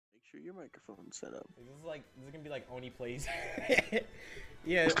sure your microphone's set up. This is gonna be like Oni plays.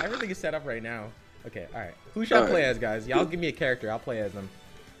 Yeah, everything is set up right now. Okay, alright. Who should I play as, guys? Y'all give me a character, I'll play as them.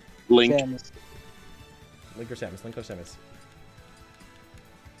 Link. Samus. Link or Samus? Link or Samus?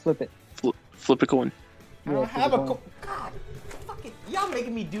 Flip it. Flip a coin. I don't have a God, fuck it. Y'all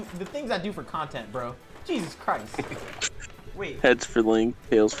making me do the things I do for content, bro. Jesus Christ. Wait. Heads for Link,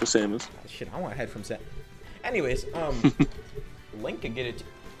 tails for Samus. Shit, I want a head from Sam. Anyways, Link can get it.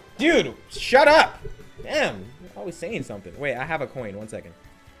 Dude, shut up! Damn, you're always saying something. Wait, I have a coin. 1 second.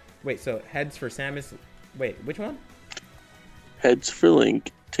 Wait, so heads for Samus. Wait, which one? Heads for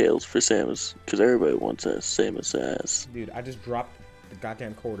Link, tails for Samus. Because everybody wants a Samus ass. Dude, I just dropped the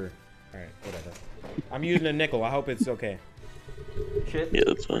goddamn quarter. Alright, whatever. I'm using a nickel. I hope it's okay. Shit. Yeah,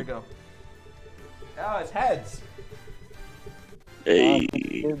 that's fine. Where'd it go? Oh, it's heads. Hey.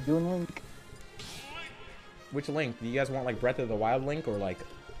 Link. Which Link? Do you guys want like Breath of the Wild Link or like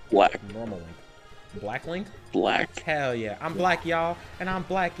Black. normal Link? Black Link? Black. Hell yeah. I'm black, y'all. And I'm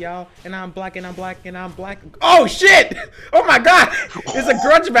black, y'all. And I'm black, and I'm black, and I'm black. Oh, shit! Oh, my God! It's a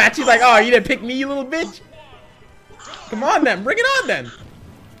grudge match. He's like, oh, you didn't pick me, you little bitch? Come on, then. Bring it on, then.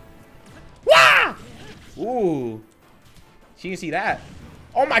 Wah! Ooh. She can see that.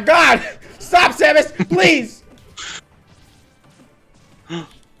 Oh, my God! Stop, Samus! Please!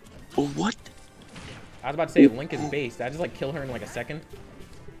 What? I was about to say Link is based. Did I just, like, kill her in, like, a second?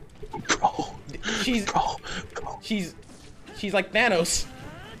 Bro. She's like Thanos.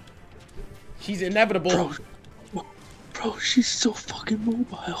 She's inevitable. Bro, she's so fucking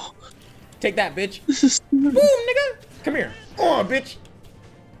mobile. Take that, bitch. This is boom, nigga. Come here. Oh, bitch.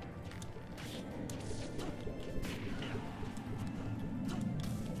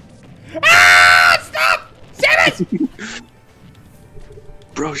 Ah! Stop! Samus!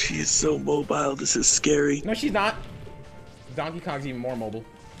 Bro, she is so mobile. This is scary. No, she's not. Donkey Kong's even more mobile.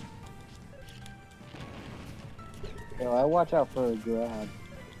 Yo, I watch out for a grab.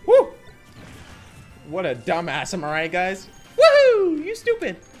 Woo! What a dumbass, am I right, guys? Woohoo! You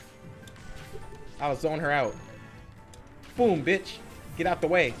stupid! I was zoning her out. Boom, bitch. Get out the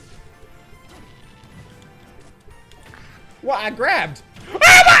way. What? I grabbed. Oh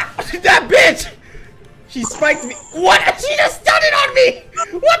my! That bitch! She spiked me. What? She just stunned it on me!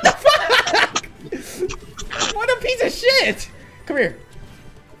 What the fuck? What a piece of shit! Come here.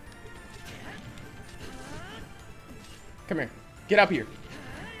 Come here. Get up here.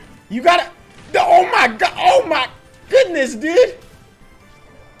 You gotta. Oh my god. Oh my goodness, dude.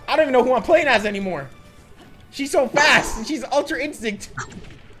 I don't even know who I'm playing as anymore. She's so fast. She's Ultra Instinct.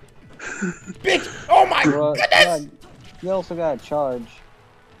 Bitch. Oh my goodness. You also got a charge.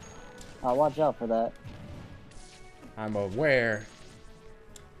 Watch out for that. I'm aware.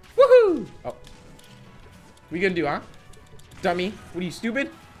 Woohoo. Oh. What you gonna do, huh? Dummy. What are you,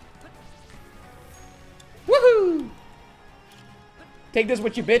 stupid? Woohoo. Take this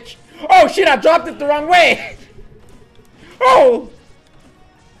with you, bitch. Oh, shit, I dropped it the wrong way. Oh.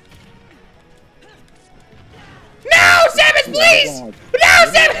 No, Samus, please.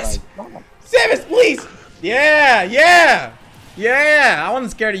 No, Samus. Samus, please. Yeah, yeah. Yeah. I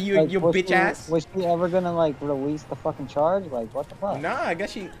wasn't scared of you, like, you bitch ass. Was she ever gonna, like, release the fucking charge? Like, what the fuck? Nah, I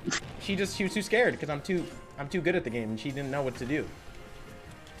guess she was too scared because I'm too good at the game and she didn't know what to do.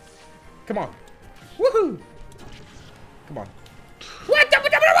 Come on. Woohoo. Come on. What?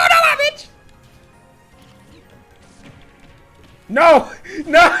 Bitch! No!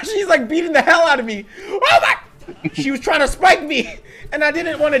 No! She's like beating the hell out of me! Oh my! She was trying to spike me! And I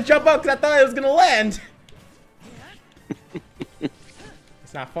didn't want to jump up because I thought it was gonna land!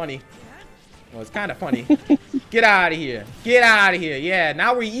 It's not funny. Well, it's kind of funny. Get out of here. Get out of here. Yeah,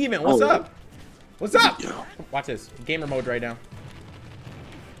 now we're even. What's up? What's up? Watch this. Gamer mode right now.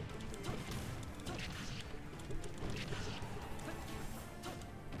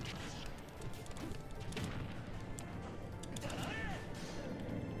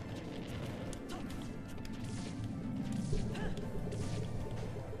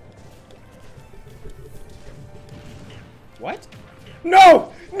 What?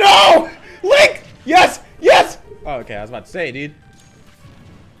 No! No! Link! Yes! Yes! Oh, okay, I was about to say, dude.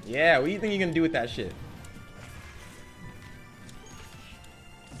 Yeah, what do you think you're gonna do with that shit?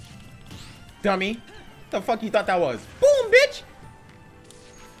 Dummy. What the fuck you thought that was? Boom, bitch!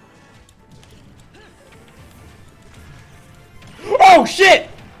 Oh, shit!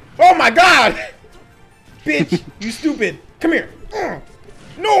 Oh, my God! Bitch, you stupid. Come here.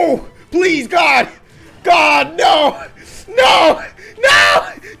 No! Please, God! God, no! No!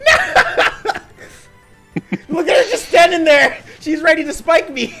 No! No! Look at her just standing there. She's ready to spike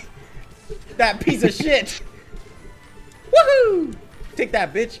me. That piece of shit. Woohoo! Take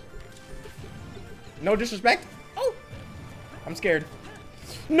that, bitch. No disrespect. Oh, I'm scared.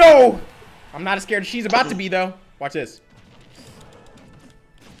 No, I'm not as scared as she's about to be though. Watch this.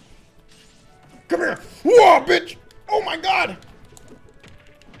 Come here. Whoa, bitch. Oh my god.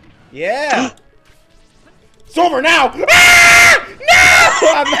 Yeah. It's over now. Ah! No!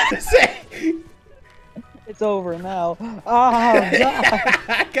 I'm about to say. It's over now. Oh, God.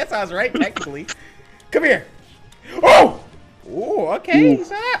 I guess I was right, technically. Come here. Oh! Ooh, okay. He's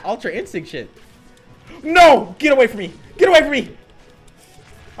that Ultra Instinct shit. No! Get away from me. Get away from me.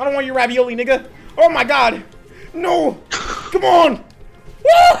 I don't want your ravioli, nigga. Oh my god. No. Come on.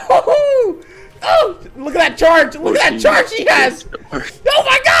 Woo-hoo-hoo! Oh! Look at that charge. Look at that charge he has. Oh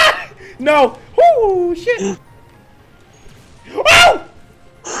my god. No. Woo! Shit. Oh!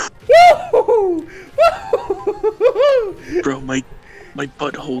 Woo! Bro, my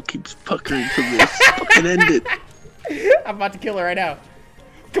butthole keeps puckering from this. Fucking end it. I'm about to kill her right now.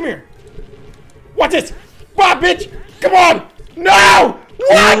 Come here. Watch this. Bob, bitch. Come on. No.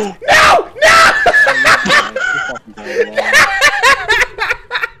 What? No. No.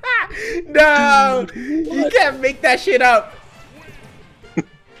 No. You can't make that shit up.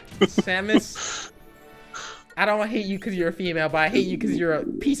 Samus. I don't hate you because you're a female, but I hate you because you're a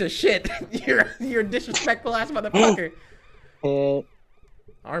piece of shit. You're a disrespectful ass motherfucker. Pit.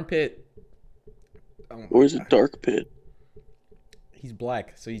 Armpit. Oh Or is it Dark Pit? He's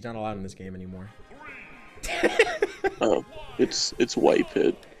black, so he's not allowed in this game anymore. Oh, it's White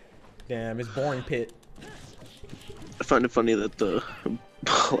Pit. Damn, it's boring pit. I find it funny that the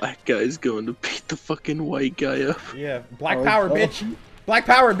black guy's going to beat the fucking white guy up. Yeah, black power, bitch. Black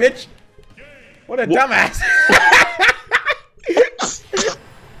power, bitch. What a dumbass.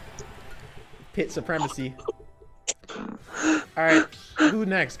 Pit supremacy. All right, who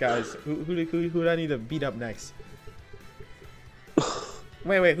next, guys? Who do I need to beat up next?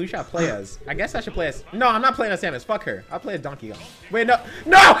 Wait, who should I play as? I guess I should play as... No, I'm not playing as Samus. Fuck her. I'll play as Donkey Kong. Wait, no.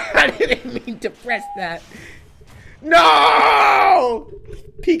 No! I didn't mean to press that. No!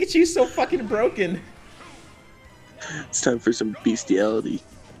 Pikachu's so fucking broken. It's time for some bestiality.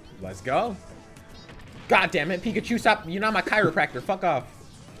 Let's go. God damn it, Pikachu, stop. You're not my chiropractor. Fuck off.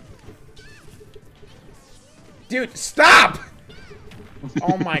 Dude, stop!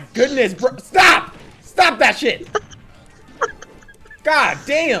 Oh my goodness, bro. Stop! Stop that shit! God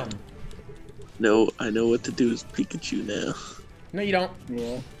damn! No, I know what to do as Pikachu now. No, you don't.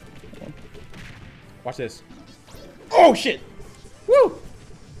 Yeah. Watch this. Oh shit! Woo!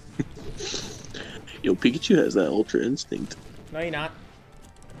 Yo, Pikachu has that Ultra Instinct. No, you're not.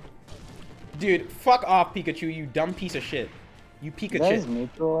 Dude, fuck off, Pikachu, you dumb piece of shit. You Pikachu. That is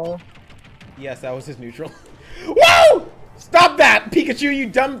neutral. Yes, that was his neutral. Whoa! Stop that, Pikachu, you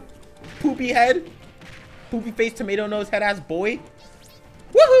dumb poopy head. Poopy face, tomato nose, head ass boy.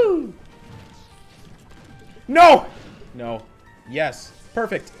 Woohoo! No! No. Yes.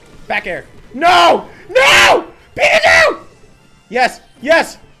 Perfect. Back air. No! No! Pikachu! Yes!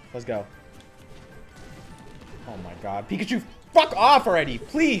 Yes! Let's go. Oh my god. Pikachu, fuck off already,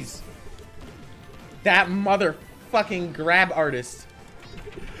 please! That motherfucking grab artist.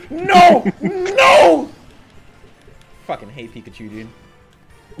 No! No! Fucking hate Pikachu, dude.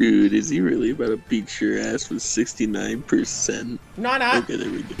 Dude, is he really about to beat your ass with 69%? No, not. Okay,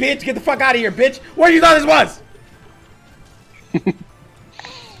 there we go. Bitch, get the fuck out of here, bitch! Where you thought this was?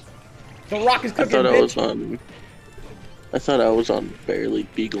 The Rock is cooking, bitch. I thought I was on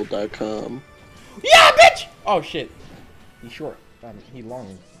barelybeagle.com. Yeah, bitch! Oh shit. He's short. He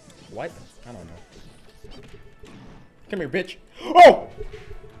long. What? I don't know. Come here, bitch. Oh!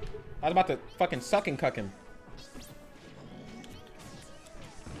 I was about to fucking suck and cuck him.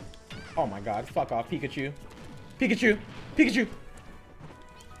 Oh my god, fuck off, Pikachu. Pikachu! Pikachu!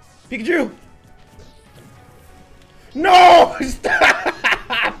 Pikachu! No!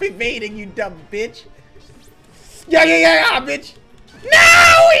 Stop evading, you dumb bitch! Yeah, bitch!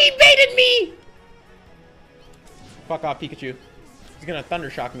 No! He baited me! Fuck off, Pikachu. He's gonna thunder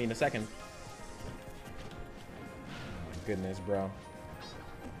shock me in a second. Oh my goodness, bro.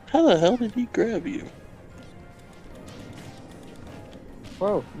 How the hell did he grab you?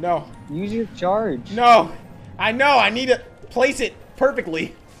 Bro, No. use your charge. No! I know, I need to place it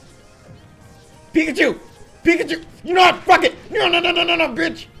perfectly. Pikachu! Pikachu! You know what? Fuck it! No,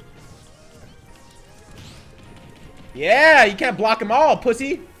 bitch! Yeah, you can't block them all,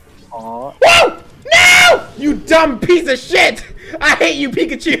 pussy. Aw. Whoa! No! You dumb piece of shit! I hate you,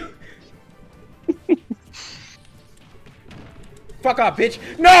 Pikachu! Fuck off, bitch!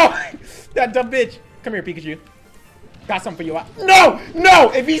 No! That dumb bitch! Come here, Pikachu. Got something for you. No!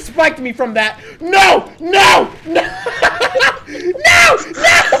 No! If he spiked me from that. No! No! No! No! No!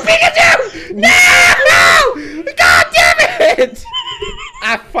 Pikachu! No!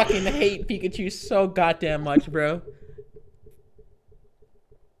 hate Pikachu so goddamn much, bro.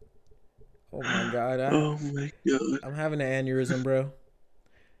 Oh my god. Oh my god. I'm having an aneurysm, bro.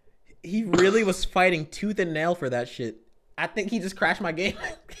 He really was fighting tooth and nail for that shit. I think he just crashed my game.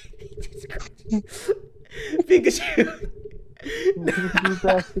 Pikachu. You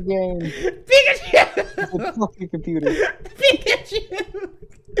crashed the game. Pikachu. Fuck your computer. Pikachu.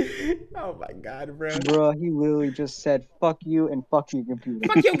 Oh my god, bro. Bro, he literally just said fuck you and fuck your computer.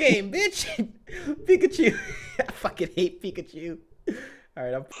 Fuck your game, bitch. Pikachu. I fucking hate Pikachu.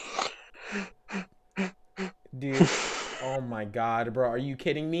 Alright, dude. Oh my god, bro. Are you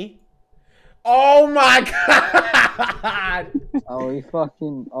kidding me? Oh my god! Oh, he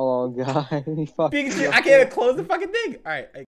fucking. Oh god. He fucking. Pikachu, I can't even close the fucking thing. Alright.